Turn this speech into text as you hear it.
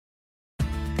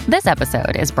This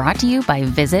episode is brought to you by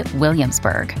Visit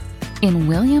Williamsburg. In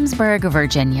Williamsburg,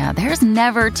 Virginia, there's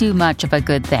never too much of a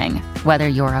good thing. Whether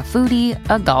you're a foodie,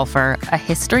 a golfer, a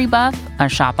history buff, a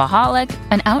shopaholic,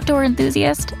 an outdoor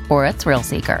enthusiast, or a thrill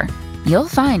seeker, you'll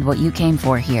find what you came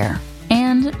for here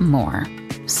and more.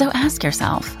 So ask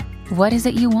yourself, what is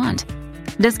it you want?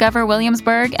 Discover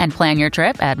Williamsburg and plan your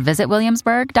trip at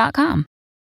visitwilliamsburg.com.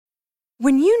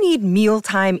 When you need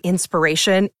mealtime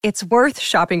inspiration, it's worth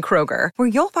shopping Kroger, where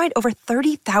you'll find over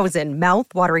 30,000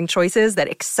 mouth-watering choices that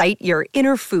excite your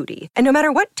inner foodie. And no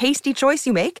matter what tasty choice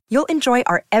you make, you'll enjoy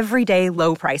our everyday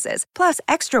low prices, plus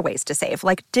extra ways to save,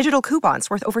 like digital coupons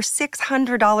worth over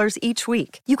 $600 each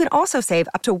week. You can also save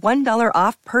up to $1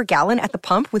 off per gallon at the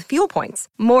pump with fuel points.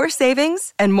 More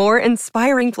savings and more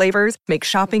inspiring flavors make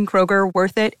shopping Kroger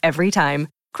worth it every time.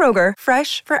 Kroger,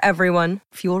 fresh for everyone.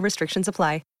 Fuel restrictions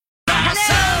apply.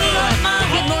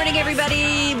 Good morning,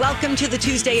 everybody. Welcome to the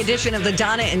Tuesday edition of the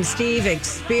Donna and Steve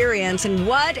Experience. And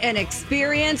what an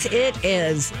experience it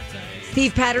is.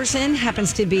 Steve Patterson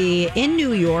happens to be in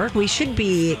New York. We should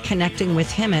be connecting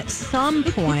with him at some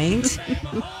point.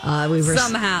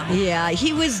 Somehow. Yeah,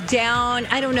 he was down.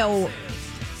 I don't know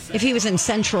if he was in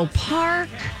Central Park.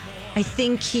 I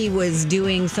think he was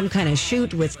doing some kind of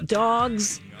shoot with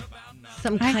dogs.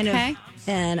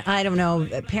 And I don't know,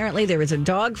 apparently there was a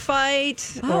dog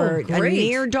fight or a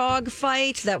near dog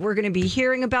fight that we're going to be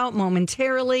hearing about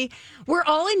momentarily. We're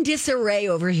all in disarray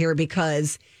over here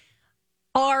because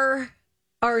our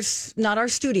not our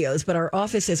studios, but our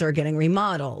offices are getting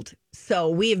remodeled. So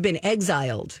we have been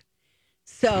exiled.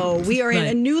 So we are in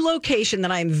a new location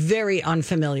that I'm very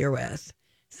unfamiliar with.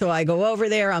 So I go over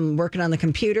there, I'm working on the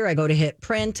computer, I go to hit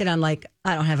print, and I'm like,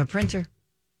 I don't have a printer.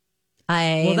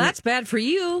 Well, that's bad for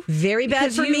you. Very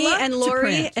bad for me, and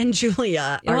Lori and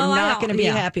Julia are not going to be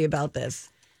happy about this.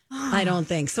 I don't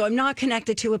think so. I'm not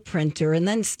connected to a printer, and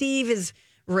then Steve is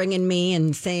ringing me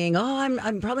and saying, "Oh,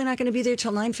 I'm probably not going to be there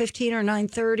till 9:15 or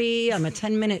 9:30. I'm a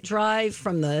 10-minute drive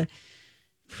from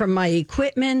my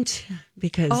equipment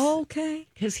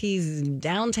because he's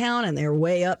downtown and they're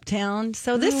way uptown.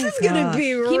 So this is going to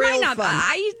be real He might not. fun.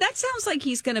 That sounds like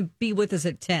he's going to be with us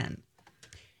at 10.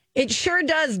 It sure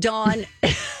does, Dawn.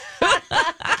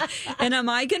 And am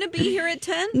I going to be here at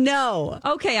 10? No.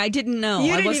 Okay, I didn't know.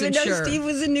 You I didn't wasn't even know sure. Steve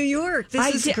was in New York.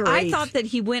 This is great. I thought that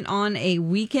he went on a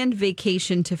weekend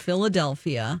vacation to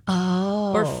Philadelphia.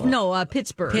 Oh.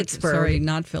 Pittsburgh. Pittsburgh. Sorry,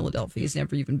 not Philadelphia. He's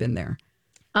never even been there.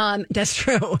 That's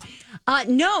true.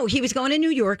 No, he was going to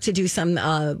New York to do some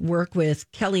work with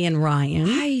Kelly and Ryan.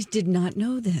 I did not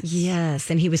know this. Yes,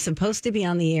 and he was supposed to be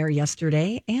on the air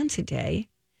yesterday and today.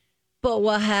 But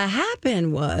what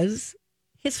happened was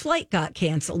his flight got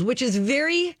canceled, which is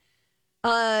very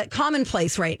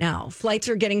commonplace right now. Flights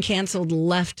are getting canceled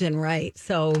left and right.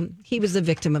 So he was a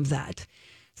victim of that.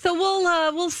 So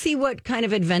we'll see what kind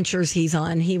of adventures he's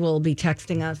on. He will be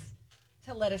texting us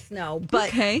to let us know.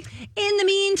 But in the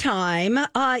meantime,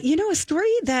 a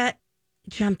story that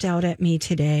jumped out at me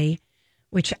today,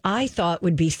 which I thought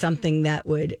would be something that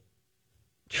would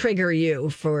trigger you,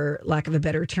 for lack of a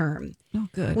better term. Oh,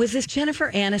 good. Was this Jennifer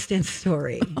Aniston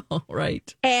story. Oh,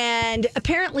 right. And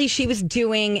apparently she was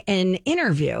doing an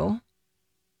interview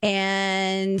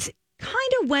and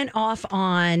kind of went off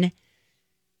on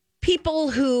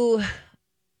people who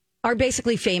are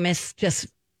basically famous just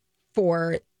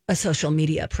for a social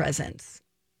media presence.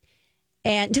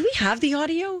 And do we have the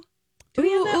audio? Do we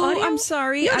have the audio? I'm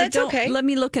sorry. No, that's okay. Let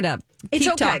me look it up. It's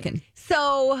Keep okay. talking.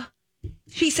 So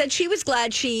she said she was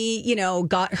glad she,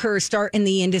 got her start in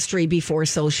the industry before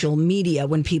social media,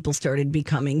 when people started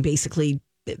becoming basically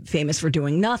famous for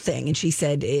doing nothing. And she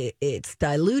said it's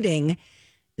diluting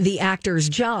the actor's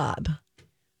job.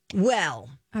 Well,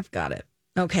 I've got it.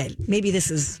 Okay, maybe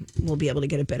we'll be able to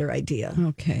get a better idea.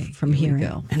 Okay, from here.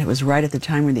 Go. And it was right at the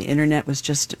time when the internet was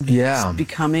just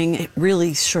becoming. It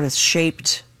really sort of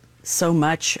shaped so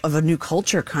much of a new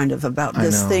culture, kind of, about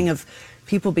this thing of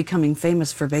people becoming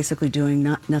famous for basically doing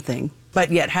nothing,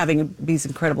 but yet having these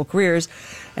incredible careers.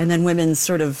 And then women's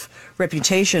sort of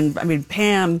reputation. I mean,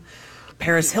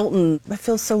 Paris Hilton. I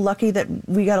feel so lucky that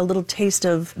we got a little taste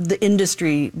of the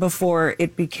industry before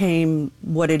it became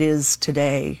what it is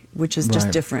today, which is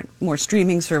just different. More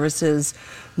streaming services,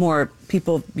 more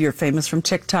people. You're famous from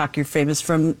TikTok, you're famous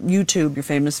from YouTube, you're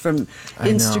famous from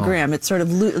Instagram. It's sort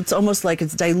of, it's almost like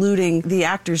it's diluting the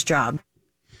actor's job.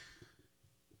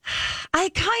 I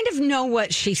kind of know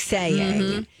what she's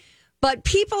saying, but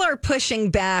people are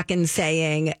pushing back and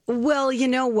saying, well, you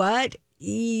know what?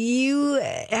 You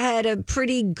had a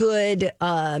pretty good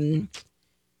kind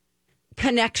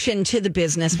connection to the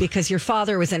business because your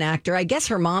father was an actor. I guess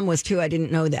her mom was too. I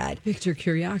didn't know that. Victor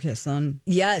Kiriakis on.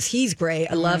 Yes, he's great.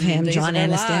 I love him. Days John of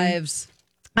Our Aniston. Lives.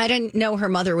 I didn't know her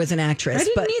mother was an actress. I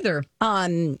didn't either.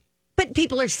 But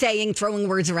people are throwing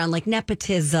words around like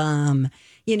nepotism,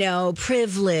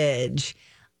 privilege.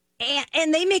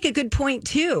 And they make a good point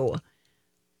too.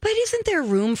 But isn't there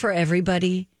room for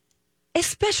everybody?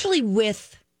 Especially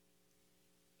with,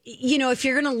 if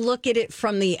you're going to look at it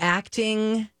from the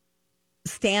acting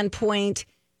standpoint,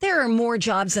 there are more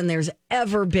jobs than there's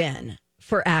ever been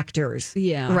for actors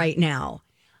right now.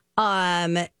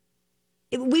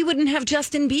 We wouldn't have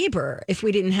Justin Bieber if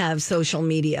we didn't have social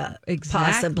media,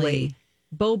 possibly.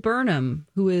 Bo Burnham,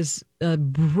 who is a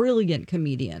brilliant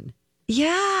comedian.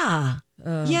 Yeah.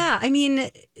 I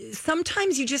mean,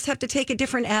 sometimes you just have to take a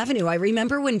different avenue. I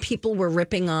remember when people were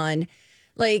ripping on,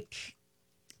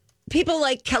 people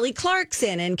like Kelly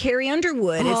Clarkson and Carrie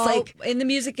Underwood. It's like in the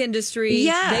music industry.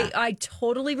 Yeah. I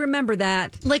totally remember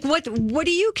that. Like, what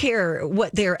do you care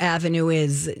what their avenue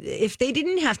is? If they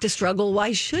didn't have to struggle,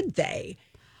 why should they?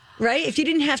 Right? If you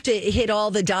didn't have to hit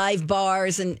all the dive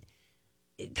bars, and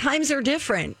times are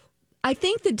different. I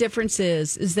think the difference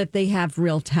is that they have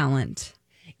real talent.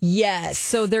 Yes.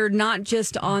 So they're not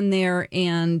just on there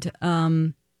and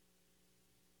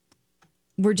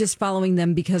we're just following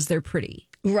them because they're pretty.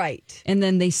 Right. And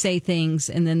then they say things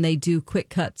and then they do quick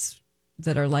cuts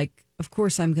that are like, of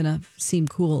course I'm going to seem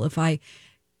cool if I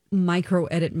micro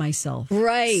edit myself.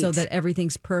 Right. So that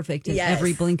everything's perfect in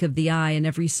every blink of the eye and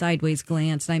every sideways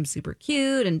glance. And I'm super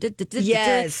cute and and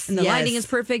the lighting is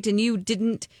perfect. And you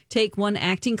didn't take one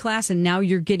acting class and now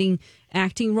you're getting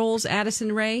acting roles,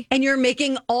 Addison Rae. And you're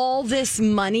making all this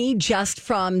money just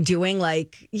from doing the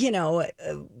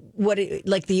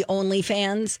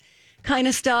OnlyFans kind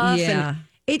of stuff. Yeah. And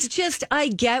it's just, I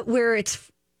get where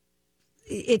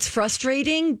it's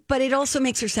frustrating, but it also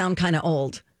makes her sound kind of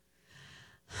old.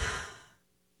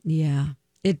 Yeah,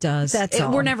 it does. That's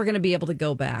all. We're never going to be able to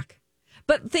go back.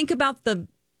 But think about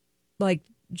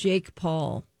Jake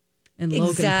Paul and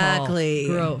Logan Paul.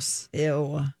 Gross.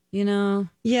 Ew.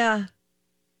 Yeah.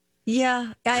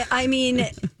 Yeah. I mean,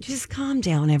 just calm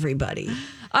down, everybody.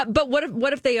 But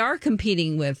what if they are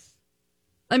competing with,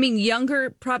 younger,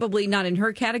 probably not in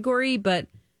her category, but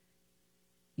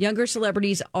younger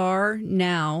celebrities are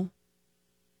now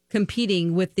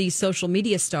competing with these social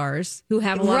media stars who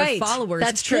have a lot of followers.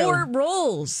 That's true. For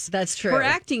roles. That's true. For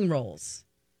acting roles.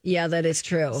 Yeah, that is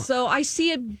true. So I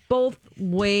see it both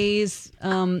ways.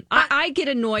 I get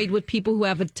annoyed with people who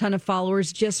have a ton of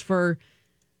followers just for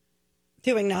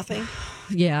doing nothing.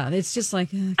 Yeah, it's just like...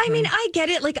 Okay. I mean, I get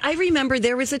it. I remember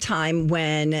there was a time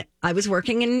when I was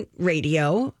working in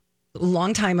radio a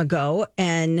long time ago,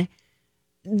 and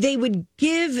they would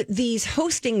give these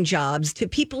hosting jobs to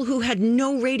people who had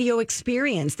no radio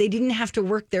experience. They didn't have to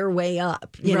work their way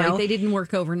up. You know? They didn't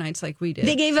work overnights like we did.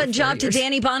 They gave a job to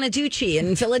Danny Bonaducci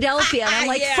in Philadelphia. And I'm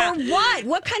like, for what?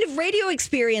 What kind of radio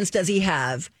experience does he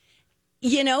have?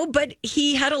 But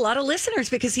he had a lot of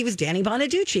listeners because he was Danny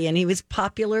Bonaducci and he was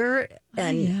popular.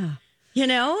 And,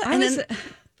 and then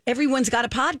everyone's got a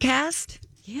podcast.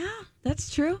 Yeah,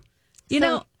 that's true.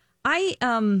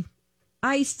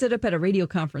 I stood up at a radio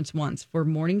conference once for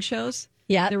morning shows.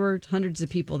 Yeah. There were hundreds of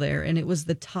people there, and it was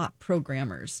the top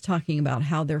programmers talking about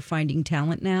how they're finding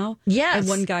talent now. Yes. And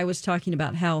one guy was talking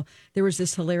about how there was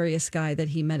this hilarious guy that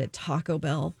he met at Taco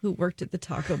Bell who worked at the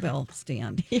Taco Bell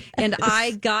stand. Yes. And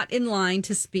I got in line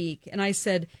to speak, and I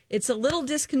said, it's a little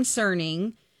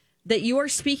disconcerting that you are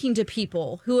speaking to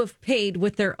people who have paid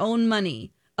with their own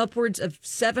money upwards of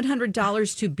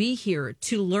 $700 to be here,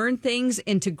 to learn things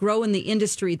and to grow in the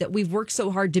industry that we've worked so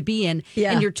hard to be in.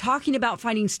 Yeah. And you're talking about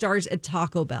finding stars at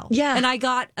Taco Bell. Yeah. And I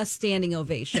got a standing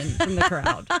ovation from the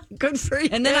crowd. Good for you.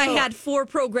 And then I had 4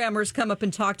 programmers come up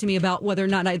and talk to me about whether or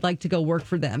not I'd like to go work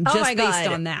for them, just based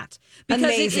on that. Because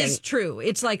Amazing. It is true.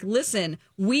 It's like, listen,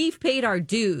 we've paid our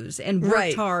dues and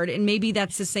worked hard, and maybe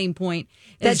that's the same point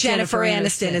that Jennifer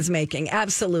Aniston is making.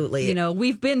 Absolutely.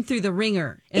 We've been through the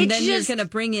ringer, and then you're going to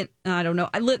bring it. I don't know.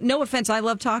 No offense, I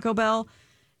love Taco Bell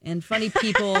and funny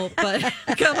people, but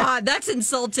come on, that's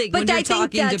insulting when you're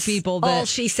talking to people. All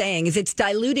she's saying is it's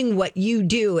diluting what you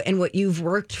do and what you've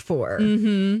worked for.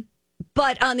 Mm-hmm.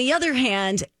 But on the other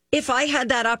hand, if I had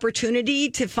that opportunity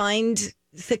to find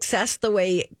success the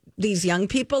way these young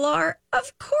people are,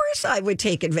 of course I would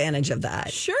take advantage of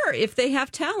that. Sure, if they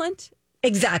have talent.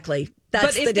 Exactly.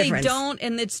 That's the difference. But if they don't,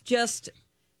 and it's just...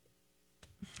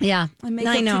 Yeah, a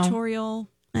makeup tutorial.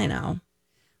 I know.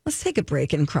 Let's take a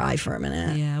break and cry for a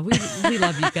minute. Yeah, we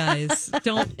love you guys.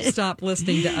 Don't stop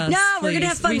listening to us. No, we're going to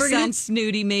have fun. We sound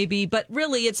snooty maybe, but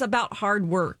really it's about hard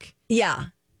work. Yeah.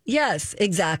 Yes,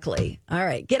 exactly. All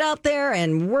right. Get out there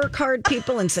and work hard,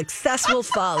 people, and success will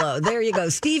follow. There you go.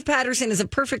 Steve Patterson is a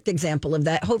perfect example of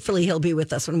that. Hopefully he'll be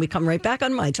with us when we come right back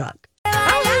on My Talk.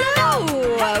 Oh,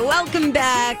 hello. Welcome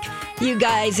back. You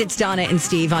guys, it's Donna and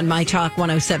Steve on My Talk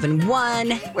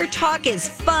 107.1, where talk is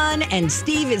fun, and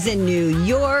Steve is in New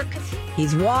York.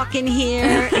 He's walking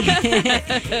here.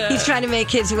 He's trying to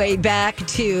make his way back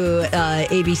to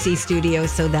ABC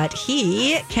Studios so that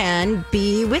he can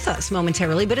be with us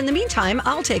momentarily. But in the meantime,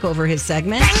 I'll take over his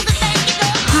segment.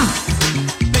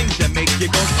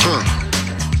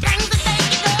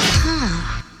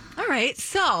 All right,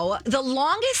 so the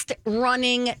longest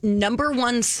running number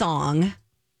one song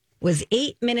was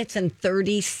 8 minutes and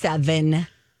 37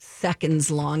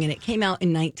 seconds long, and it came out in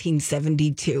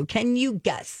 1972. Can you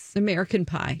guess? American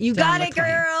Pie. You Don got it, McLean.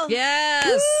 girl.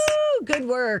 Yes. Woo, good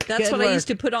work. That's good what work. I used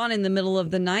to put on in the middle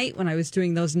of the night when I was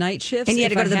doing those night shifts. And you had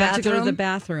to go to the bathroom? to go to the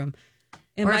bathroom.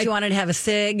 And Or if you wanted to have a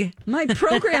cig. my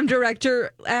program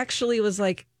director actually was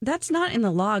like, that's not in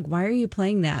the log. Why are you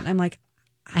playing that? And I'm like,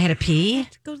 I had to pee.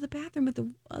 to go to the bathroom at the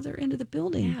other end of the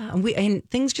building. Yeah, and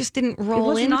things just didn't roll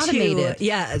wasn't into automated.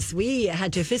 Yes, we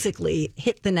had to physically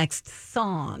hit the next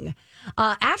song.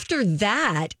 After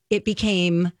that, it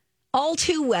became All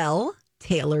Too Well,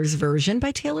 Taylor's version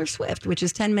by Taylor Swift, which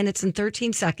is 10 minutes and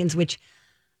 13 seconds, which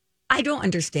I don't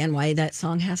understand why that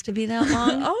song has to be that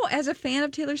long. Oh, as a fan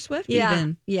of Taylor Swift, Yeah,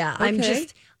 even. yeah. Okay.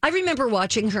 I remember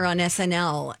watching her on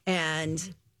SNL,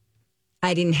 and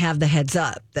I didn't have the heads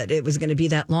up that it was going to be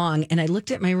that long. And I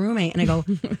looked at my roommate and I go,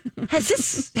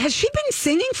 has she been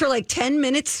singing for like 10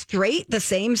 minutes straight the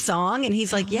same song? And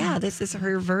he's like, yeah, this is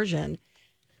her version.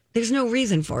 There's no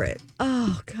reason for it.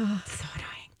 Oh, God. So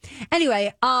annoying.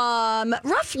 Anyway,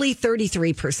 roughly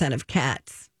 33% of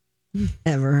cats.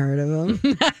 Ever heard of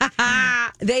them?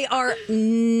 They are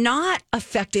not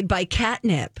affected by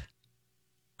catnip.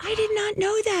 I did not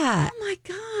know that. Oh,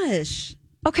 my gosh.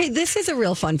 Okay, this is a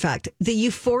real fun fact. The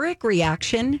euphoric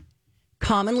reaction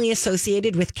commonly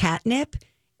associated with catnip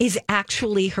is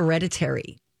actually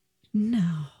hereditary.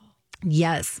 No.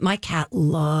 Yes, my cat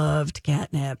loved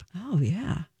catnip. Oh,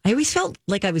 yeah. I always felt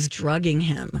like I was drugging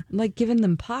him. Like giving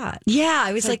them pot. Yeah,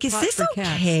 I was like, is pot this for cats.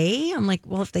 okay? I'm like,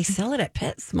 well, if they sell it at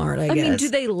PetSmart, I guess. I mean, do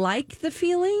they like the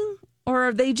feeling? Or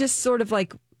are they just sort of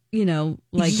like, you know,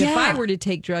 like if I were to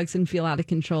take drugs and feel out of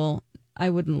control, I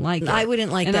wouldn't like it. I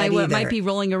wouldn't like and that either. might be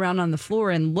rolling around on the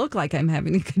floor and look like I'm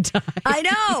having a good time. I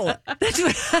know.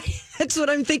 That's what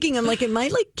I'm thinking. I'm like, am I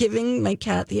like giving my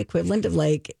cat the equivalent of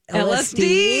like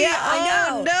LSD? I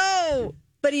know. Oh, no.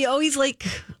 But he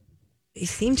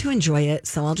seemed to enjoy it,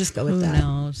 so I'll just go with that. Who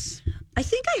knows? I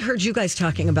think I heard you guys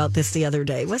talking about this the other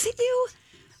day. Was it you?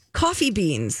 Coffee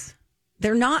beans.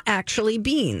 They're not actually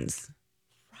beans.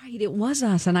 Right. It was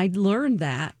us. And I learned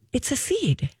that. It's a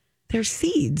seed. They're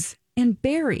seeds. And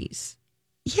berries.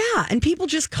 Yeah. And people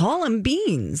just call them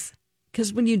beans.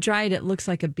 Because when you dry it, it looks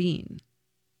like a bean.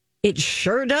 It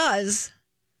sure does.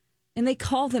 And they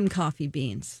call them coffee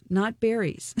beans, not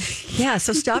berries. Yeah.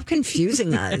 So stop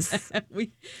confusing us.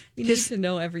 we need to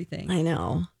know everything. I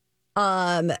know.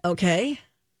 Okay.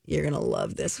 You're going to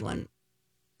love this one.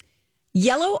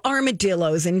 Yellow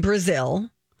armadillos in Brazil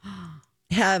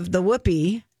have the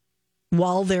whoopee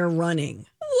while they're running.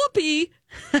 Whoopee.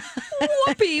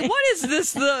 Whoopee. What is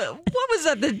this? What was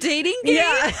that? The dating game?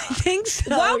 Yeah, I think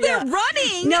so. While they're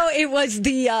running. No, it was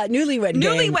the newlywed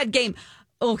game. Newlywed game.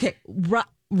 Okay.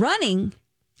 Running.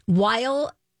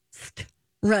 Whilst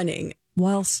running.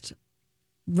 Whilst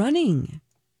running.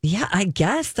 Yeah, I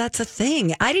guess that's a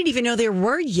thing. I didn't even know there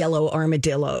were yellow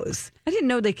armadillos. I didn't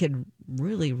know they could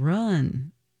really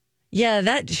run. Yeah,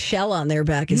 that shell on their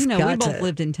back is we both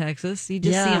lived in Texas. You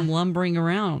just see them lumbering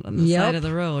around on the side of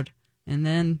the road. And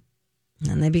then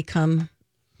they become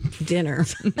dinner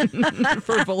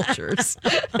for vultures.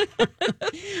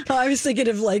 I was thinking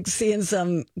of like seeing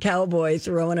some cowboy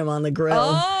throwing them on the grill.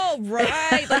 Oh,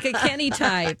 right. Like a Kenny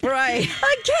type. Right.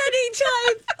 A Kenny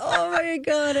type. Oh, my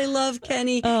God. I love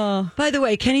Kenny. By the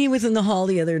way, Kenny was in the hall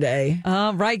the other day.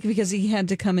 Right. Because he had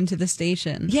to come into the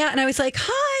station. Yeah. And I was like,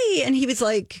 hi. And he was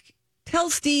like, tell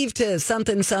Steve to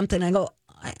something. I go,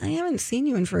 I haven't seen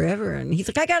you in forever. And he's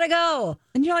like, I gotta go.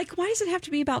 And you're like, why does it have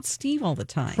to be about Steve all the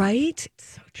time? Right?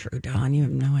 It's so true, Dawn. You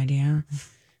have no idea.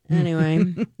 Anyway,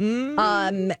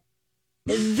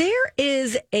 there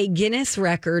is a Guinness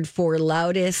record for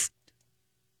loudest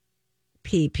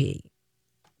pee-pee.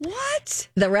 What?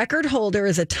 The record holder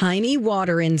is a tiny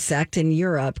water insect in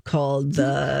Europe called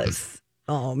it's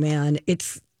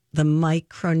the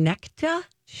Micronecta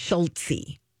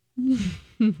schultzi.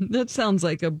 That sounds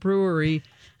like a brewery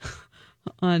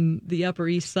on the Upper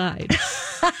East Side.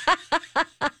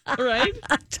 Right?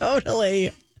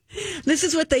 Totally. This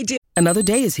is what they do. Another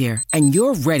day is here, and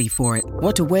you're ready for it.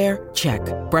 What to wear? Check.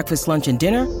 Breakfast, lunch, and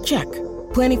dinner? Check.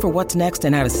 Planning for what's next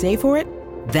and how to save for it?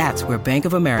 That's where Bank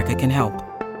of America can help.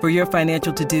 For your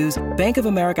financial to-dos, Bank of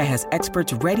America has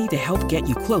experts ready to help get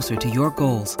you closer to your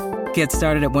goals. Get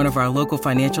started at one of our local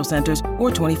financial centers or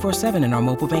 24/7 in our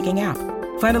mobile banking app.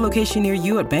 Find a location near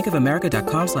you at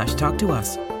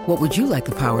bankofamerica.com/talktous. What would you like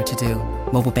the power to do?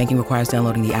 Mobile banking requires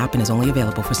downloading the app and is only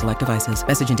available for select devices.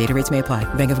 Message and data rates may apply.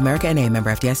 Bank of America NA, member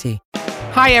FDIC.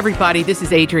 Hi, everybody. This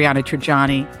is Adriana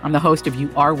Trajani. I'm the host of You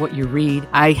Are What You Read.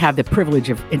 I have the privilege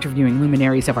of interviewing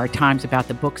luminaries of our times about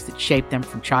the books that shaped them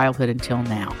from childhood until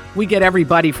now. We get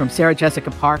everybody from Sarah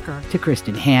Jessica Parker to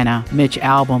Kristen Hanna, Mitch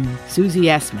Albom, Susie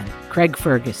Essman, Craig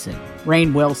Ferguson,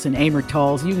 Rainn Wilson, Amor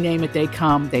Tolls, you name it, they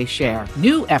come, they share.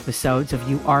 New episodes of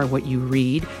You Are What You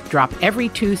Read drop every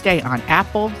Tuesday on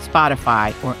Apple,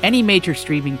 Spotify, or any major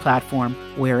streaming platform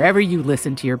wherever you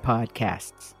listen to your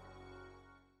podcasts.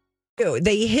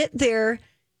 They hit their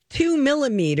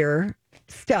 2mm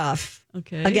stuff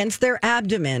against their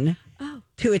abdomen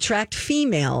to attract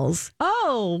females.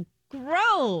 Oh,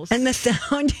 gross. And the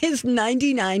sound is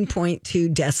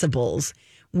 99.2 decibels,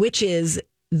 which is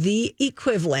the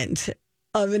equivalent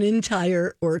of an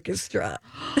entire orchestra.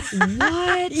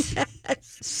 What?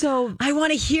 Yes. So I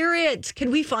want to hear it.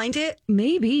 Can we find it?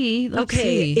 maybe. Let's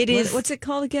Okay, see. it is- What's it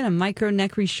called again? A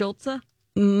micronecry Schulze?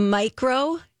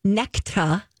 Micronecta,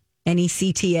 Necta,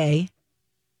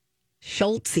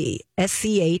 Schultzi,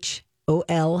 Scholtzi.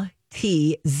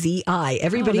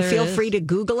 Everybody there feel it is. free to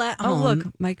Google at home. Oh, look,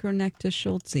 micronecta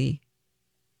Schultze.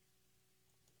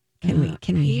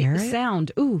 Can we hear it?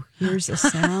 Sound. Ooh, here's a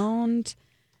sound.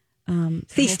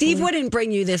 See, Steve hopefully- wouldn't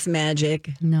bring you this magic.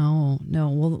 No.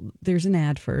 Well, there's an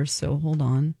ad first, so hold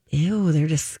on. Ew, they're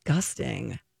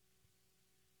disgusting.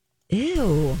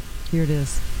 Ew. Here it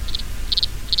is.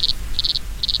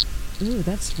 Ooh,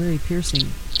 that's very piercing.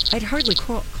 I'd hardly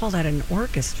call that an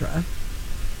orchestra.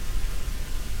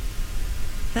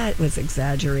 That was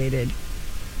exaggerated.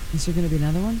 Is there going to be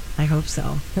another one? I hope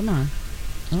so. Come on.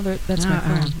 Oh, that's my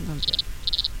phone.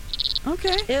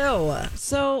 Okay. Ew.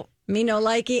 So, Me no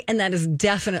likey, and that is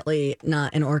definitely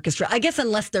not an orchestra. I guess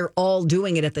unless they're all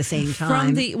doing it at the same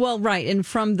time. and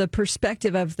from the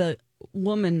perspective of the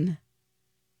woman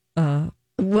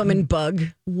woman bug.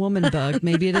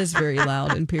 Maybe it is very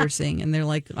loud and piercing, and they're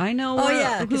like, I know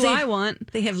who I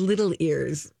want. They have little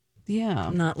ears, Yeah.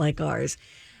 not like ours.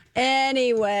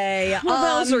 Anyway.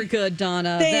 Well, those are good,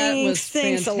 Donna. That was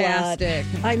Thanks fantastic.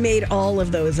 a lot. I made all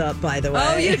of those up, by the way.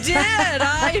 Oh, you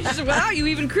did? Wow, you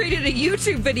even created a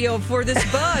YouTube video for this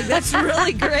bug. That's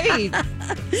really great.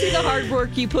 See the hard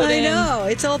work you put in. I know.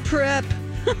 It's all prep.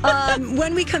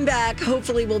 When we come back,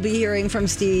 hopefully we'll be hearing from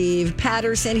Steve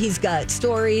Patterson. He's got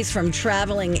stories from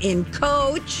traveling in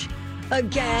coach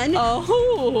again.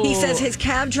 Oh. He says his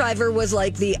cab driver was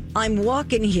like the I'm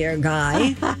walking here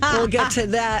guy. We'll get to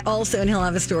that also, and he'll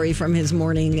have a story from his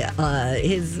morning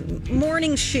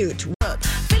shoot.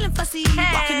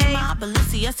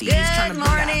 Good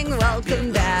morning.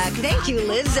 Welcome back. Thank you,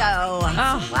 Lizzo.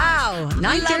 Oh, Wow.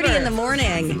 9:30 in the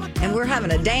morning, and we're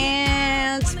having a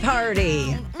dance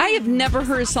party. I have never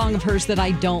heard a song of hers that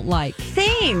I don't like.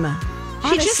 Same.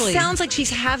 She just Honestly. sounds like she's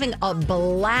having a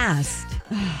blast.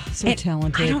 So And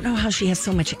talented. I don't know how she has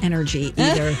so much energy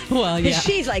either. Well, yeah.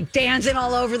 She's like dancing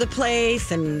all over the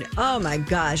place, and oh my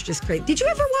gosh, just great. Did you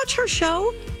ever watch her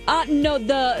show? No,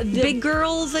 the Big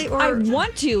Girls? I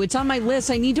want to. It's on my list.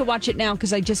 I need to watch it now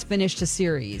because I just finished a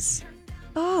series.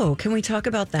 Oh, can we talk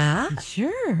about that?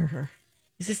 Sure.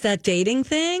 Is this that dating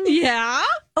thing? Yeah.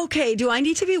 Okay, do I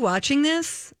need to be watching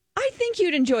this? I think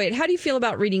you'd enjoy it. How do you feel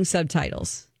about reading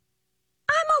subtitles?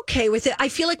 I'm okay with it. I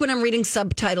feel like when I'm reading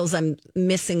subtitles, I'm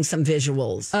missing some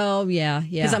visuals Oh, yeah.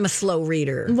 because I'm a slow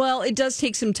reader. Well, it does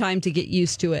take some time to get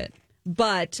used to it.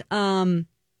 But,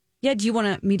 yeah, do you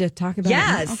want me to talk about it?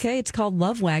 Yes. now? Okay, it's called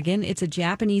Love Wagon. It's a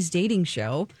Japanese dating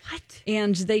show. What?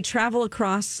 And they travel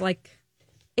across, like,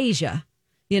 Asia.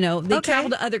 You know, they Okay. travel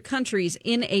to other countries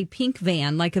in a pink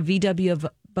van, like a VW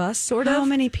bus, sort of. How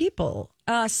many people?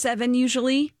 7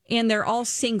 usually. And they're all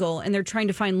single, and they're trying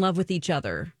to find love with each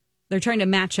other. They're trying to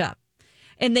match up.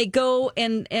 And they go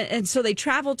and so they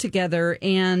travel together,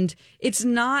 and it's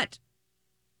not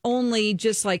only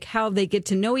just like how they get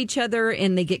to know each other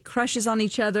and they get crushes on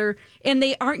each other, and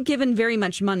they aren't given very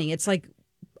much money. It's like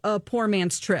a poor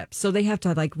man's trip. So they have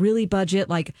to like really budget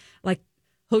like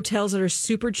hotels that are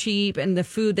super cheap, and the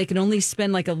food they can only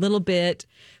spend like a little bit.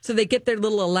 So they get their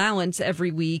little allowance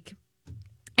every week.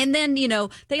 And then,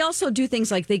 they also do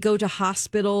things like they go to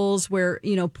hospitals where,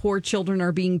 poor children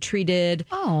are being treated.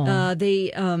 Oh.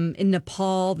 They, in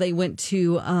Nepal, they went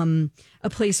to a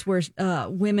place where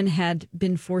women had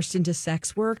been forced into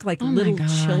sex work, like little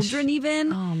children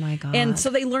even. Oh, my God. And so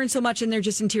they learn so much and they're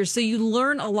just in tears. So you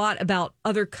learn a lot about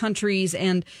other countries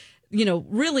and,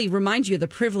 really remind you of the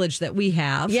privilege that we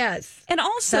have. Yes. And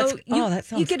also,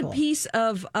 you get cool. a piece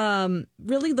of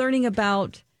really learning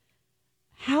about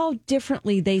how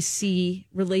differently they see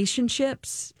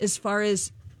relationships as far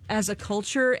as a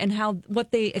culture and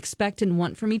what they expect and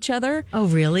want from each other. Oh,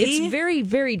 really? It's very,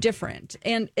 very different.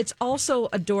 And it's also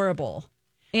adorable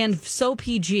and so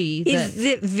PG. Is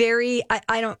it very,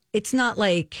 I don't, it's not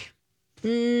like,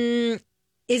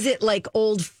 is it like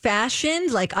old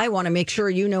fashioned? Like, I want to make sure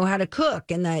you know how to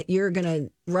cook and that you're going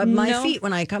to rub my feet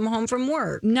when I come home from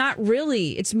work. Not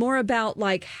really. It's more about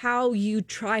like how you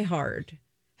try hard.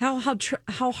 How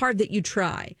hard that you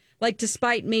try. Like,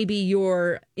 despite maybe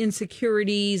your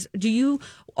insecurities, do you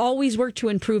always work to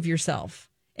improve yourself?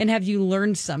 And have you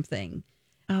learned something?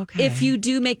 Okay. If you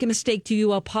do make a mistake, do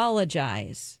you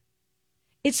apologize?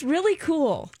 It's really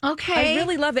cool. Okay. I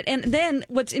really love it. And then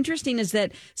what's interesting is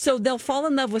that, so they'll fall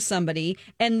in love with somebody,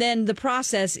 and then the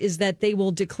process is that they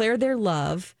will declare their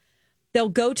love. They'll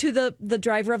go to the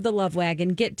driver of the love wagon,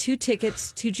 get 2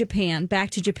 tickets to Japan,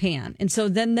 back to Japan. And so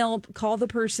then they'll call the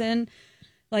person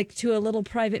like to a little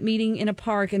private meeting in a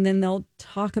park, and then they'll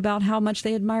talk about how much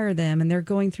they admire them. And they're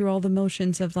going through all the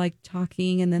motions of like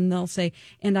talking. And then they'll say,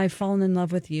 and I've fallen in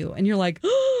love with you. And you're like,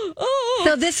 oh.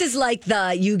 So this is like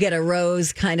the you get a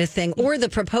rose kind of thing, or the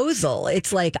proposal.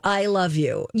 It's like, I love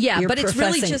you. Yeah, You're but it's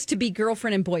really professing- just to be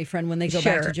girlfriend and boyfriend when they go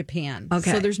back to Japan.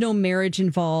 Okay. So there's no marriage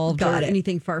involved Got or it.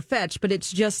 anything far-fetched, but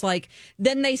it's just like,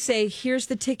 then they say, here's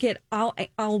the ticket.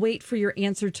 I'll wait for your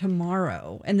answer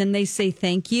tomorrow. And then they say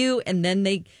thank you, and then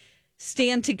they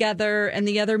stand together and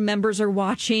the other members are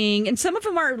watching, and some of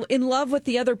them are in love with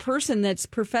the other person that's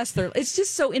professed their. It's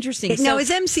just so interesting. Now, is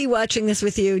MC watching this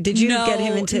with you? Did you get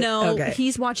him into? No, okay.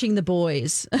 He's watching The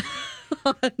Boys.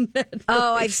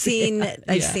 Oh, I've seen the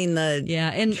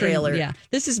and trailer. And,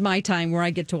 this is my time where I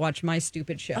get to watch my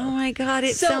stupid show. Oh my God,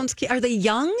 it sounds cute. Are they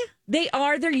young? They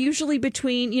are. They're usually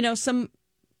between, some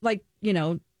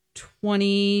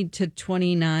 20 to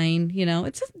 29,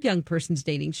 it's a young person's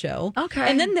dating show. Okay.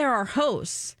 And then there are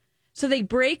hosts. So they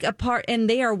break apart and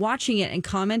they are watching it and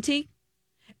commenting.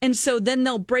 And so then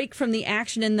they'll break from the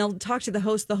action and they'll talk to the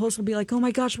host. The host will be like, oh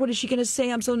my gosh, what is she going to say?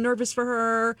 I'm so nervous for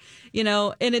her.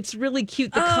 And it's really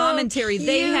cute. The commentary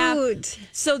they have.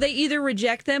 So they either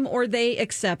reject them or they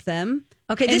accept them.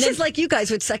 Okay, this is like you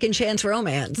guys with Second Chance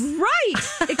Romance. Right.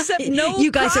 Except no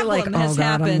you guys are like, has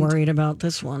happened. I'm worried about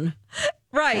this one.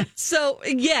 Right. So,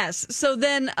 yes. So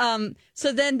then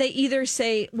they either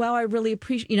say, well, I really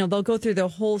appreciate, they'll go through the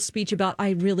whole speech about,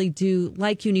 I really do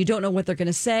like you, and you don't know what they're going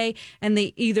to say. And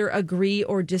they either agree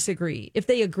or disagree. If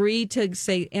they agree to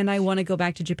say, and I want to go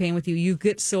back to Japan with you, you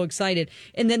get so excited.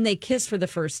 And then they kiss for the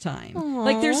first time. Aww.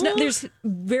 Like there's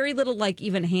very little, like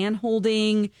even hand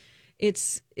holding.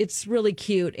 It's really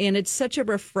cute. And it's such a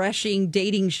refreshing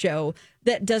dating show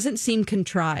that doesn't seem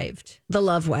contrived. The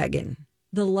Love Wagon.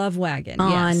 The Love Wagon,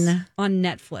 yes. On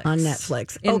Netflix. On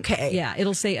Netflix. And, okay. Yeah,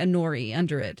 it'll say Anori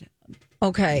under it.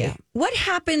 Okay. Yeah. What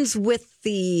happens with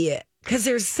because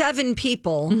there's 7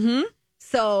 people. Mm-hmm.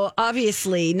 So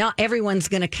obviously not everyone's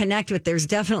going to connect, but there's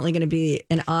definitely going to be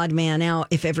an odd man out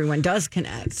if everyone does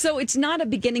connect. So it's not a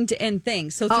beginning to end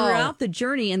thing. So throughout the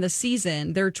journey and the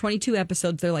season, there are 22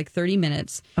 episodes. They're like 30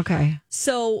 minutes. Okay.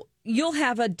 So you'll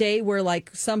have a day where like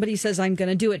somebody says, I'm going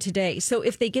to do it today. So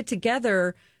if they get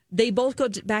together, they both go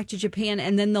back to Japan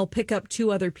and then they'll pick up 2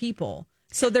 other people.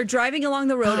 So they're driving along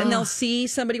the road and they'll see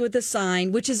somebody with a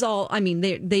sign, which is all,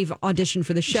 they've auditioned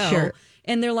for the show. Sure.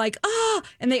 And they're like,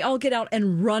 and they all get out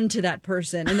and run to that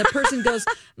person. And the person goes,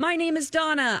 my name is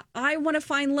Donna. I want to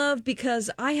find love because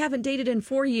I haven't dated in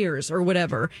 4 years or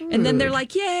whatever. And then they're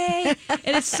like, yay.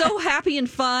 And it's so happy and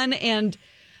fun. And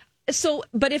so,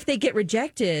 but if they get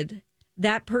rejected,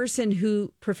 that person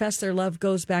who professed their love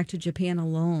goes back to Japan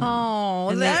alone. Oh,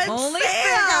 and that's only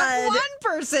sad. one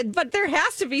person, but there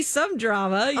has to be some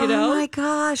drama, Oh my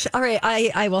gosh. All right,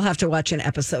 I will have to watch an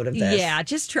episode of this. Yeah,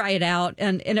 just try it out.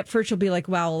 And at first you'll be like,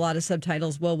 wow, a lot of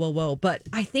subtitles, whoa. But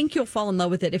I think you'll fall in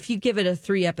love with it if you give it a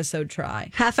 3-episode try.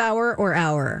 Half hour or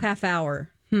hour? Half hour.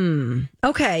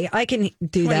 Okay, I can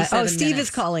do that. Oh, Steve minutes.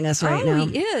 is calling us right now. Oh,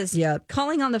 he is? Yep.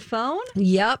 Calling on the phone?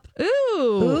 Yep.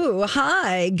 Ooh,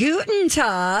 hi. Guten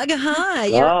Tag. Hi.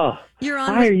 You're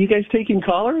on. Hi, are you guys taking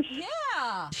callers?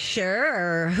 Yeah.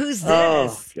 Sure. Who's this?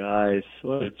 Oh, guys,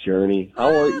 what a journey. How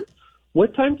are you?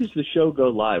 What time does the show go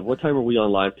live? What time are we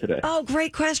on live today? Oh,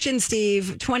 great question,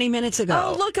 Steve. 20 minutes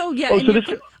ago. Oh, look. Oh, yeah. Oh, so this,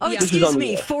 excuse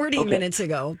me. 40 minutes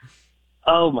ago.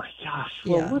 Oh, my gosh.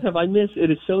 Well, what have I missed?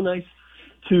 It is so nice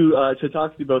to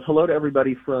talk to you both. Hello to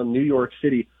everybody from New York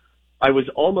City. I was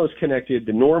almost connected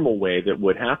the normal way that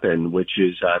would happen, which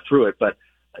is through it. But,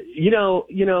 you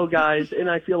know, guys, and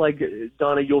I feel like,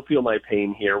 Donna, you'll feel my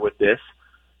pain here with this.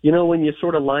 You know, when you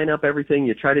sort of line up everything,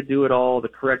 you try to do it all the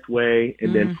correct way,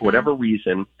 and then for whatever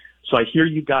reason, so I hear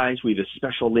you guys, we have a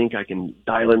special link I can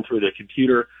dial in through the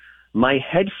computer. My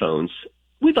headphones,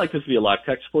 we'd like this to be a live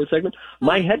tech support segment.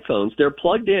 My headphones, they're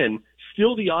plugged in,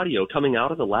 still the audio coming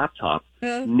out of the laptop,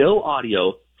 no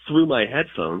audio through my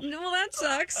headphones. No, well, that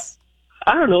sucks.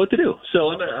 I don't know what to do.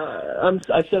 So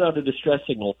I've sent out a distress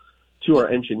signal to our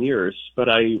engineers, but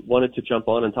I wanted to jump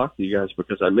on and talk to you guys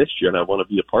because I missed you and I want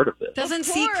to be a part of this. Doesn't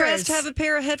Seacrest have a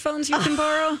pair of headphones you can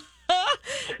borrow?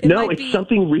 No, it's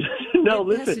something real. No,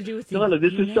 listen, Donna,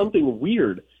 this is something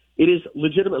weird. It is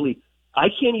legitimately, I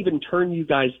can't even turn you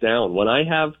guys down. When I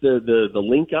have the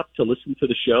link up to listen to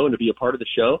the show and to be a part of the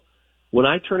show, when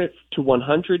I turn it to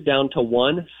 100 down to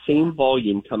 1, same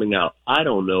volume coming out. I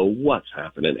don't know what's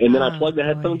happening. And then I plug the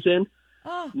headphones in.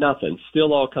 Nothing.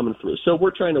 Still all coming through. So we're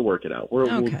trying to work it out. We'll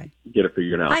get it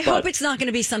figured out. I hope it's not going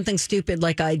to be something stupid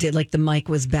like I did, like the mic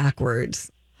was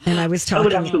backwards. And I was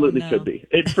talking. It absolutely could be.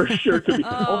 It for sure could be.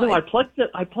 Although I plugged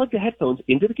the headphones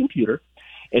into the computer,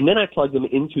 and then I plugged them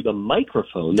into the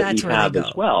microphone that we have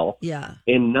as well. Yeah.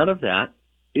 And none of that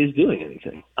is doing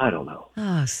anything. I don't know.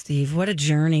 Oh, Steve, what a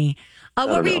journey.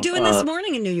 What were you doing this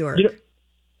morning in New York?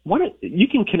 You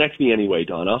can connect me anyway,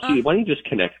 Dawn. I'll see. Why don't you just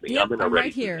connect me? Yep, I'm in a ready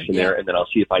right here. position there, and then I'll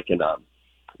see if I can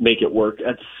make it work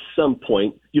at some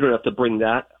point. You don't have to bring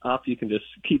that up. You can just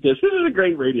keep this. This is a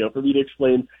great radio for me to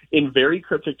explain in very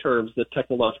cryptic terms the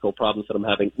technological problems that I'm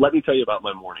having. Let me tell you about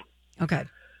my morning. Okay.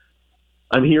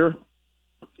 I'm here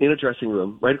in a dressing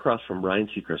room right across from Ryan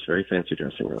Seacrest's very fancy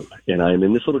dressing room, and I'm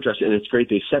in this little dressing room, and it's great.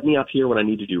 They set me up here when I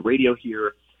need to do radio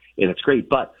here, and it's great.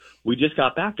 But we just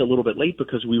got back a little bit late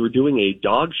because we were doing a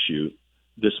dog shoot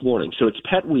this morning. So it's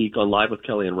Pet Week on Live with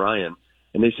Kelly and Ryan.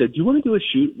 And they said, do you want to do a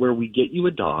shoot where we get you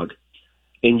a dog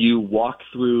and you walk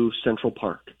through Central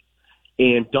Park?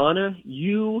 And Donna,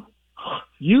 you,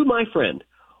 my friend,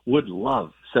 would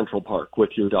love Central Park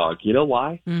with your dog. You know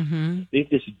why? Mm-hmm. They have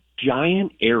this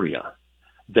giant area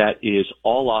that is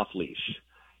all off leash.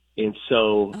 And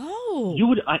so you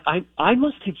would, I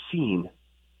must have seen,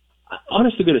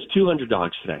 honest to goodness, 200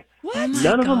 dogs today. What?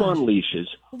 None of them on leashes,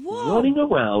 running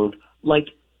around like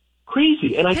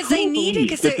crazy. And I couldn't they need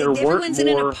believe it that there everyone's weren't in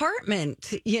more... an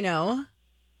apartment,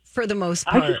 for the most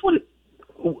part. I just want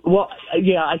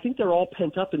to, I think they're all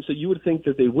pent up. And so you would think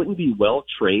that they wouldn't be well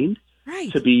trained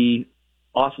to be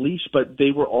off leash, but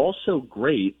they were all so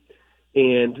great.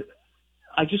 And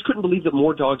I just couldn't believe that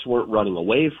more dogs weren't running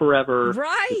away forever.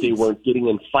 Right. That they weren't getting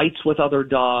in fights with other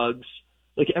dogs.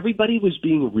 Like everybody was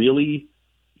being really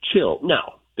chill.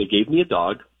 Now, they gave me a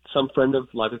dog. Some friend of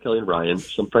Live with Kelly and Ryan,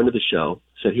 some friend of the show,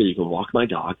 said, here, you can walk my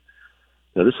dog.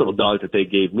 Now, this little dog that they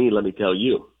gave me, let me tell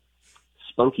you,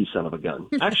 spunky son of a gun.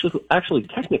 Actually,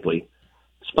 technically,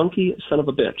 spunky son of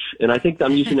a bitch. And I think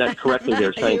I'm using that correctly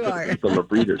there scientifically from a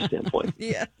breeder's standpoint.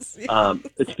 Yes. It's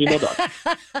a female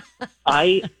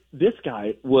dog. This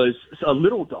guy was a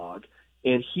little dog,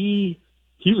 and he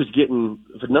was getting,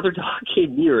 if another dog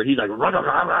came near, he's like, rah, rah,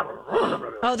 rah, rah,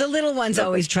 rah. Oh, the little ones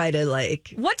always try to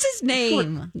What's his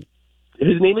name?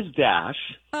 His name is Dash,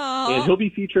 Aww. and he'll be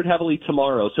featured heavily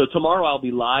tomorrow. So tomorrow I'll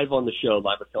be live on the show,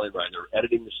 Live with Kelly and Ryan. They're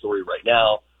editing the story right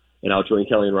now, and I'll join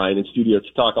Kelly and Ryan in studio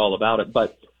to talk all about it.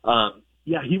 But,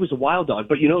 he was a wild dog.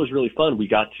 But, it was really fun. We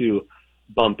got to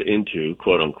bump into,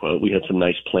 quote unquote. We had some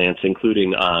nice plants,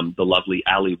 including the lovely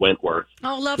Allie Wentworth.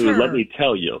 Oh, love who, her. let me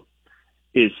tell you,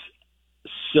 is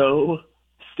so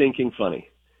stinking funny.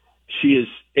 She is,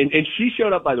 and she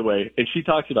showed up, by the way, and she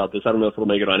talks about this. I don't know if it'll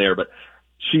make it on air, but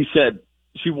she said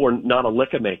she wore not a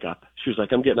lick of makeup. She was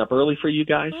like, I'm getting up early for you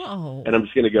guys, and I'm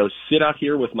just going to go sit out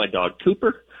here with my dog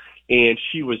Cooper. And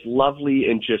she was lovely,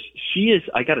 and she is,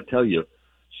 I got to tell you,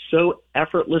 so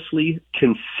effortlessly,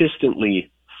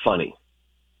 consistently funny.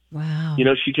 Wow.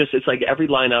 It's like every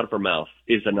line out of her mouth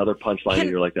is another punchline, and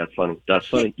you're like, that's funny. That's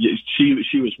funny.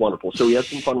 She was wonderful. So we had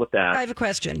some fun with that. I have a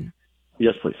question.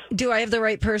 Yes, please. Do I have the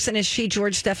right person? Is she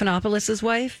George Stephanopoulos'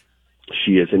 wife?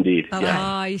 She is indeed. Okay. Yes.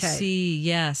 I see.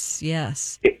 Yes.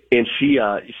 And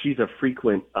she's a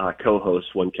frequent co-host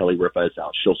when Kelly Ripa is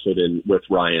out. She'll sit in with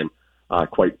Ryan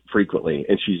quite frequently,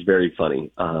 and she's very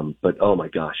funny. But, oh, my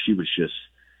gosh,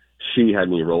 she had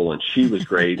me rolling. She was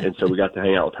great, and so we got to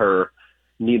hang out with her,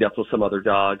 meet up with some other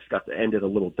dogs, got to end at a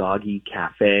little doggy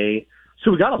cafe.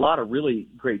 So we got a lot of really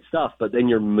great stuff, but then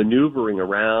you're maneuvering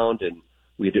around, and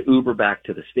we had to Uber back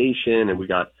to the station, and we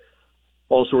got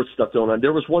all sorts of stuff going on.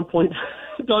 There was one point,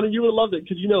 Donna, you would have loved it,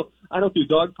 because, I don't do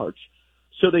dog parks.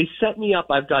 So they set me up.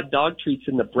 I've got dog treats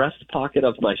in the breast pocket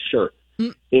of my shirt.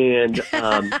 And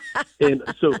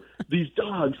so these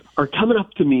dogs are coming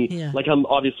up to me like I'm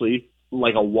obviously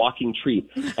like a walking treat.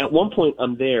 At one point,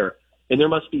 I'm there, and there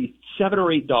must be 7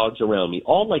 or 8 dogs around me,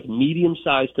 all like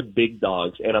medium-sized to big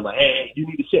dogs. And I'm like, hey, you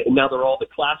need to sit. And now the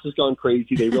class has gone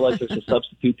crazy. They realize there's a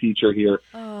substitute teacher here.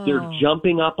 Oh. They're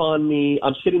jumping up on me.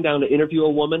 I'm sitting down to interview a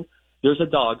woman. There's a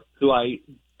dog who I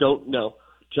don't know,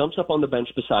 jumps up on the bench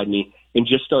beside me and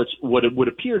just starts what it would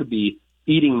appear to be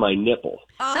eating my nipple.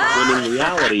 Oh. When in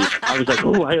reality, I was like,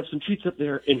 I have some treats up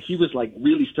there. And he was like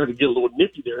really starting to get a little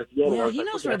nippy there at the end. Yeah, he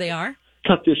knows where they are.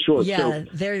 Cut this short. Yeah,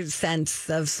 their sense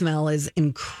of smell is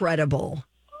incredible.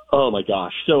 Oh, my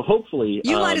gosh. So hopefully...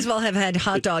 You might as well have had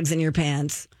hot dogs in your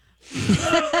pants.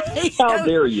 How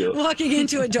dare you? Walking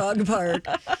into a dog park.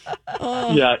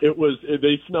 Oh. Yeah,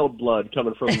 they smelled blood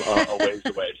coming from a ways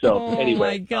away. So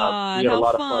anyway, my God, we had how a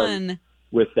lot fun. of fun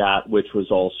with that, which was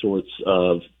all sorts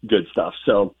of good stuff.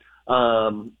 So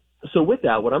with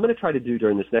that, what I'm going to try to do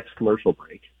during this next commercial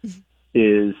break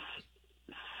is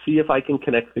see if I can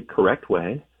connect the correct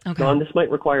way. Okay. Dawn, this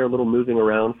might require a little moving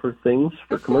around for things,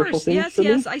 for of commercial course. things.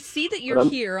 Yes. I see that you're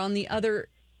here on the other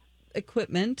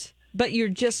equipment, but you're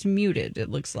just muted,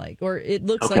 it looks like. Or it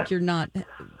looks like you're not.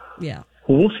 Yeah.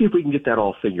 Well, we'll see if we can get that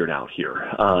all figured out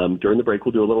here. During the break,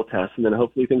 we'll do a little test, and then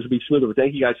hopefully things will be smoother. But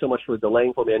thank you guys so much for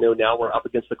delaying for me. I know now we're up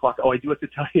against the clock. Oh, I do have to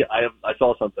tell you, I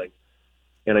saw something,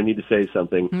 and I need to say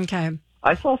something. Okay.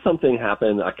 I saw something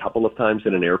happen a couple of times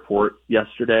in an airport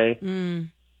yesterday,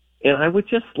 and I would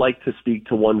just like to speak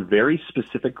to one very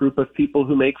specific group of people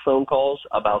who make phone calls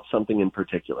about something in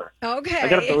particular. Okay. I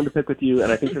got a bone to pick with you,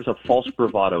 and I think there's a false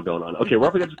bravado going on. Okay, we're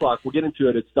up against the clock. We'll get into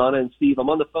it. It's Donna and Steve.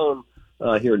 I'm on the phone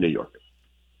here in New York.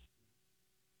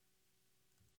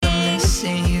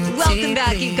 Welcome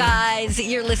back, you guys.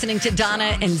 You're listening to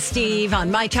Donna and Steve on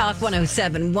My Talk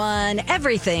 107.1,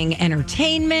 Everything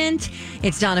Entertainment.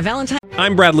 It's Donna Valentine.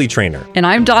 I'm Bradley Trainer. And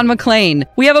I'm Don McClain.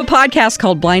 We have a podcast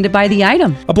called Blinded by the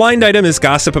Item. A blind item is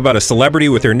gossip about a celebrity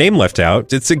with their name left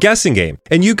out. It's a guessing game,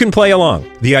 and you can play along.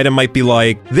 The item might be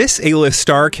like, this A-list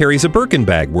star carries a Birkin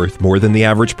bag worth more than the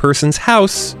average person's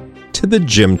house to the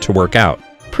gym to work out.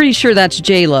 Pretty sure that's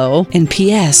J-Lo. And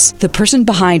P.S. the person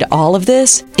behind all of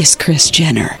this is Kris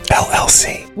Jenner,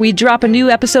 LLC. We drop a new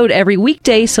episode every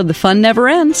weekday so the fun never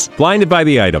ends. Blinded by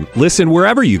the Item. Listen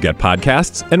wherever you get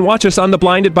podcasts and watch us on the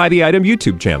Blinded by the Item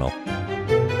YouTube channel.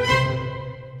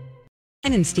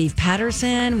 And Steve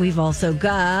Patterson. We've also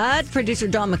got producer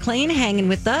Don McClain hanging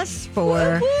with us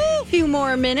for a few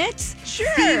more minutes. Sure.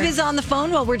 Steve is on the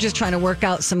phone while we're just trying to work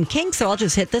out some kinks, so I'll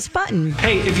just hit this button.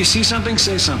 Hey, if you see something,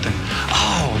 say something.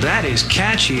 Oh, that is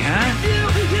catchy, huh?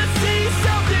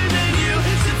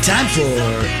 Time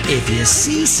for If You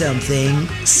See Something,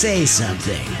 Say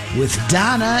Something with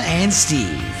Donna and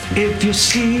Steve. If you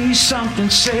see something,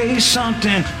 say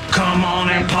something. Come on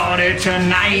and party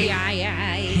tonight.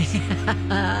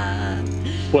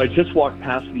 Well, I just walked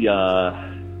past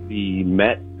the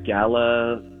Met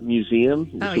Gala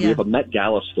Museum. We have a Met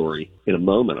Gala story in a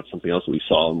moment of something else that we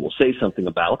saw and we'll say something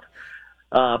about.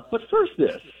 But first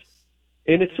this,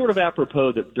 and it's sort of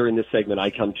apropos that during this segment I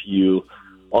come to you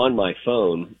on my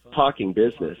phone talking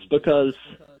business because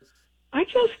I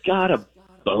just got a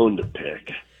bone to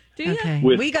pick. Do you? Okay.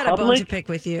 We got a bone to pick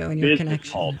with you and your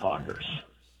connection. Call talkers.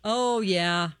 Oh,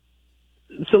 yeah.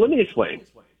 So let me explain.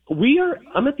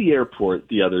 I'm at the airport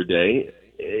the other day.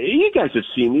 You guys have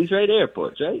seen these, right?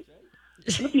 Airports, right?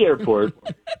 I'm at the airport,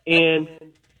 and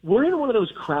we're in one of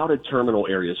those crowded terminal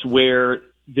areas where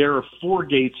there are 4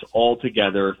 gates all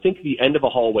together. Think the end of a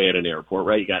hallway at an airport,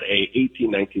 right? You got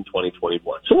 18, 19, 20,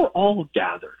 21. So we're all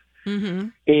gathered. Mm-hmm.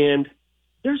 And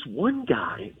there's one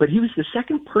guy, but he was the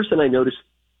second person I noticed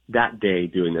that day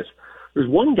doing this. There's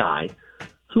one guy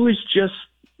who is just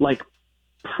like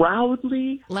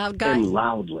proudly loud guy. And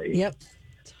loudly yep.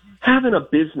 having a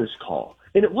business call.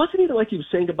 And it wasn't even like he was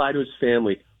saying goodbye to his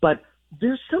family, but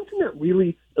there's something that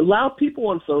really loud people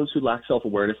on phones who lack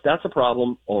self-awareness. That's a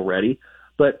problem already.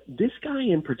 But this guy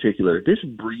in particular, this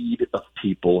breed of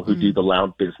people who do the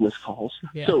loud business calls.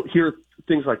 Yeah. So here are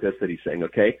things like this that he's saying,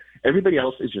 okay? Everybody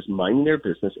else is just minding their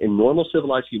business, and normal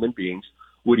civilized human beings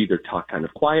would either talk kind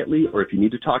of quietly, or if you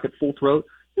need to talk at full throat,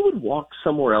 you would walk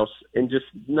somewhere else and just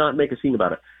not make a scene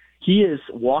about it. He is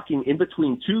walking in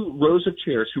between 2 rows of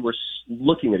chairs who were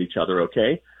looking at each other,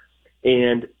 okay?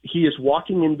 And he is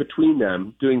walking in between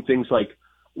them doing things like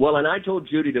Well, and I told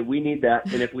Judy that we need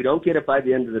that, and if we don't get it by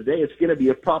the end of the day, it's going to be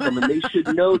a problem, and they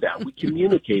should know that. We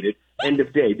communicated end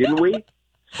of day, didn't we?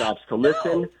 Stops to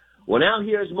listen. Well, now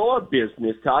here's more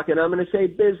business talk, and I'm going to say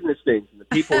business things. And the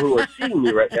people who are seeing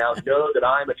me right now know that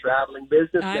I'm a traveling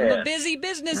businessman. I'm a busy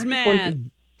businessman.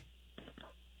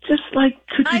 Just like,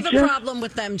 I have a problem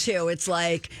with them, too. It's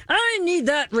like, I need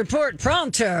that report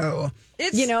pronto.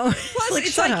 Plus,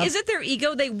 it's like, is it their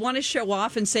ego? They want to show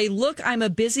off and say, look, I'm a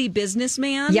busy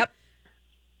businessman. Yep.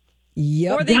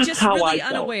 Or are they That's just how really I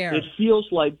felt. unaware? It feels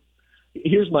like,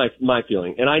 here's my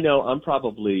feeling, and I know I'm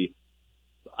probably,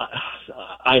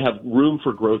 I have room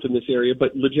for growth in this area,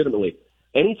 but legitimately,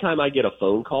 anytime I get a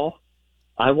phone call,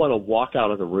 I want to walk out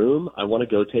of the room. I want to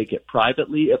go take it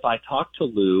privately. If I talk to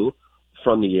Lou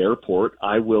from the airport,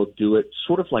 I will do it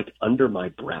sort of like under my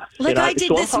breath. Like I did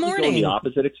this morning. Going the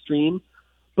opposite extreme,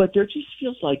 but there just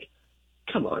feels like,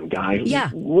 come on, guy.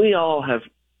 Yeah. We all have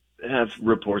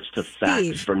reports to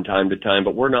facts from time to time,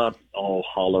 but we're not all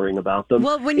hollering about them.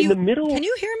 Well, in the middle, can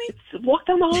you hear me? Walk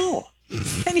down the hall.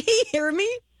 Can he hear me?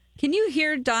 Can you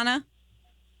hear Donna?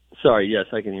 Sorry, yes,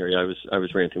 I can hear you. I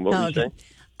was ranting. What were you saying?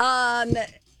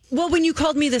 Well, when you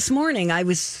called me this morning, I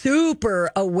was super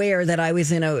aware that I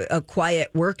was in a quiet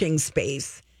working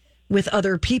space with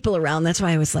other people around. That's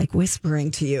why I was like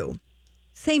whispering to you.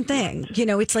 Same thing. You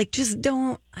know, it's like,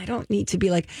 I don't need to be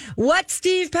like, what,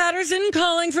 Steve Patterson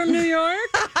calling from New York?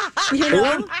 You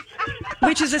know?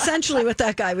 Which is essentially what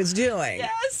that guy was doing.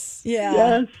 Yes. Yeah.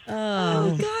 Yes.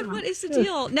 Oh, God, what is the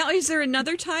deal? Now, is there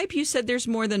another type? You said there's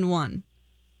more than one.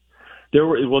 There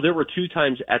were 2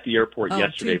 times at the airport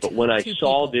yesterday, but when I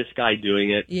saw this guy doing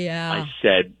it, I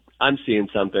said, I'm seeing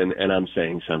something and I'm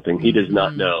saying something. He does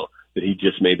not know that he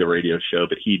just made the radio show,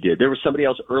 but he did. There was somebody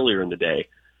else earlier in the day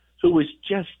who was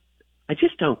I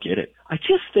just don't get it. I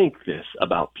just think this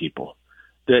about people,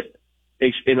 that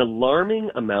an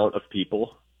alarming amount of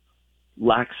people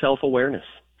lack self-awareness.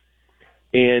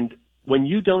 And when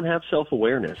you don't have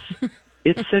self-awareness,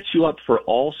 it sets you up for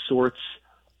all sorts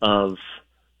of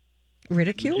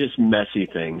ridicule, just messy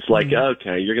things. Like,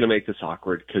 okay, you're going to make this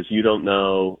awkward because you don't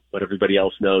know what everybody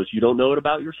else knows. You don't know it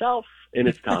about yourself, and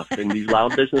it's tough. And these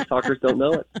loud business talkers don't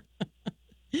know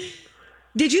it.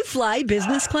 Did you fly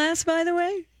business class, by the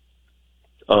way?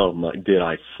 Oh, did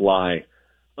I fly?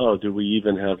 Oh, do we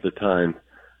even have the time?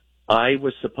 I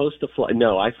was supposed to fly.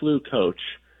 No, I flew coach.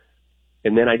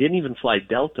 And then I didn't even fly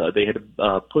Delta. They had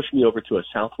pushed me over to a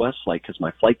Southwest flight because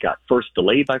my flight got first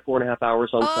delayed by 4.5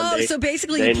 hours on Sunday. Oh, so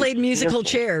basically you played musical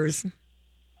chairs.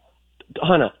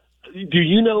 Hannah, do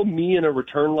you know me in a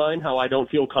return line, how I don't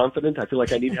feel confident? I feel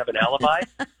like I need to have an alibi.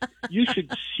 You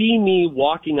should see me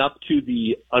walking up to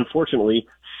the, unfortunately,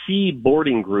 C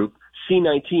boarding group,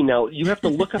 C19. Now, you have to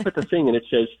look up at the thing, and it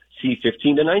says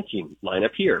C15 to 19, line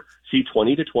up here.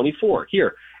 C20 to 24,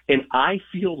 here. And I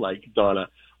feel like, Donna,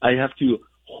 I have to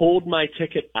hold my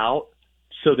ticket out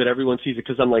so that everyone sees it,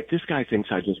 because I'm like, this guy thinks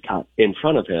I just got in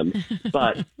front of him,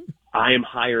 but I am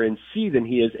higher in C than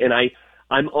he is. And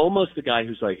I'm almost the guy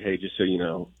who's like, hey, just so you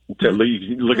know,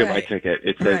 look at my ticket.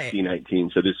 It says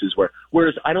C19, so this is where.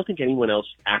 Whereas I don't think anyone else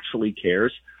actually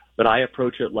cares, but I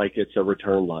approach it like it's a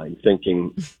return line,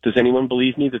 thinking, does anyone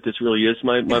believe me that this really is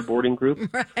my boarding group?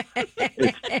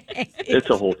 It's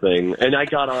a whole thing. And I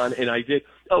got on, and I did.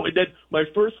 Oh, and then my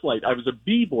first flight, I was a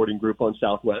B boarding group on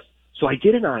Southwest. So I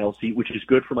get an aisle seat, which is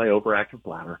good for my overactive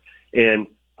bladder, and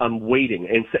I'm waiting,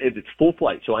 and it's full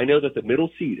flight. So I know that the middle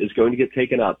seat is going to get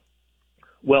taken up.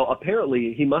 Well,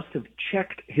 apparently he must have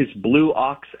checked his blue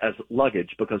ox as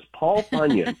luggage, because Paul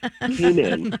Bunyan came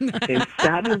in and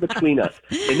sat in between us.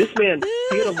 And this man,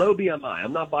 he had a low BMI.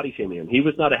 I'm not body shaming him. He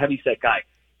was not a heavy-set guy.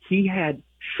 He had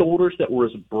shoulders that were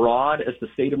as broad as the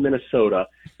state of Minnesota.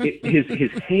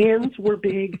 His hands were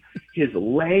big. His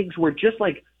legs were just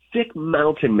like thick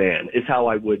mountain man is how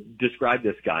I would describe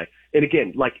this guy. And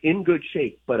again, like in good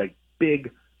shape, but a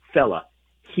big fella.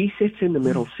 He sits in the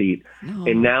middle seat,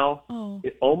 and now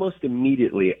almost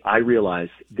immediately I realize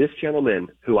this gentleman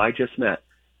who I just met,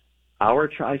 our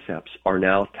triceps are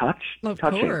now touching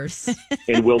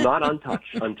and will not untouch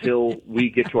until we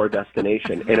get to our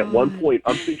destination. And at one point,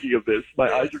 I'm thinking of this. My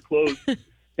eyes are closed,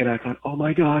 and I thought, oh,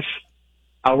 my gosh,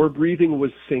 our breathing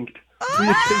was synced. We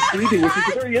had synced breathing, which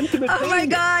is a very intimate thing. Oh, my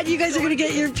God, you guys are going to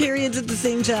get your periods at the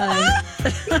same time.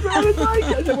 We're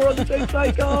on the same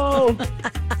cycle.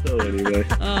 So anyway,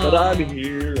 but I'm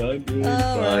here. I'm doing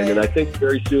fine. Right. And I think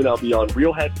very soon I'll be on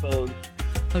real headphones.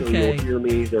 So you'll hear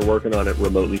me. They're working on it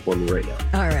remotely for me right now.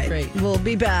 All right. Great. We'll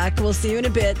be back. We'll see you in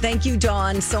a bit. Thank you,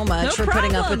 Dawn, so much for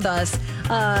putting up with us.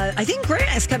 I think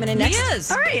Grant is coming in next. He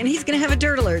is. All right. And he's going to have a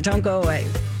dirt alert. Don't go away.